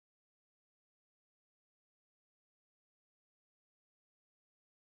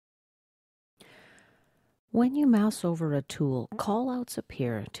When you mouse over a tool, callouts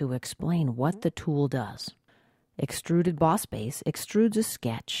appear to explain what the tool does. Extruded boss base extrudes a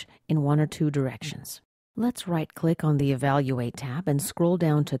sketch in one or two directions. Let's right-click on the Evaluate tab and scroll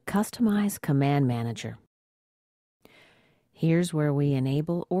down to Customize Command Manager. Here's where we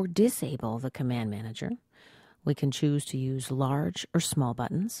enable or disable the Command Manager. We can choose to use large or small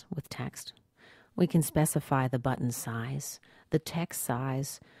buttons with text. We can specify the button size, the text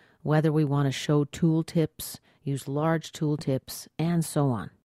size, whether we want to show tooltips, use large tooltips, and so on.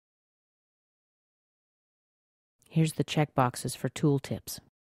 Here's the checkboxes for tooltips.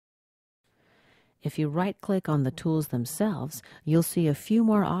 If you right-click on the tools themselves, you'll see a few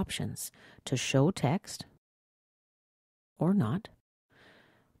more options to show text or not,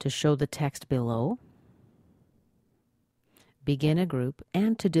 to show the text below, begin a group,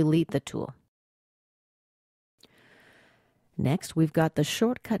 and to delete the tool. Next, we've got the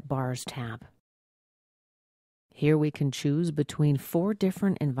Shortcut Bars tab. Here we can choose between 4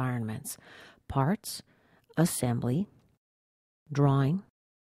 different environments: Parts, Assembly, Drawing,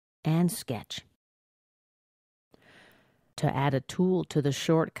 and Sketch. To add a tool to the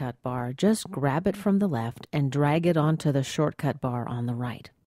shortcut bar, just grab it from the left and drag it onto the shortcut bar on the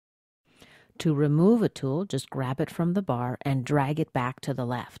right. To remove a tool, just grab it from the bar and drag it back to the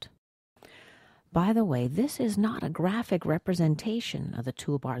left. By the way, this is not a graphic representation of the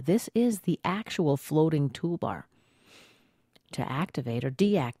toolbar. This is the actual floating toolbar. To activate or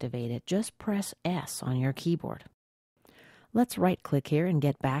deactivate it, just press S on your keyboard. Let's right-click here and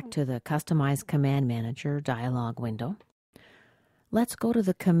get back to the Customize Command Manager dialog window. Let's go to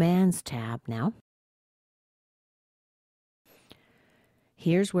the Commands tab now.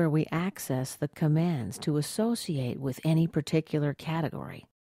 Here's where we access the commands to associate with any particular category.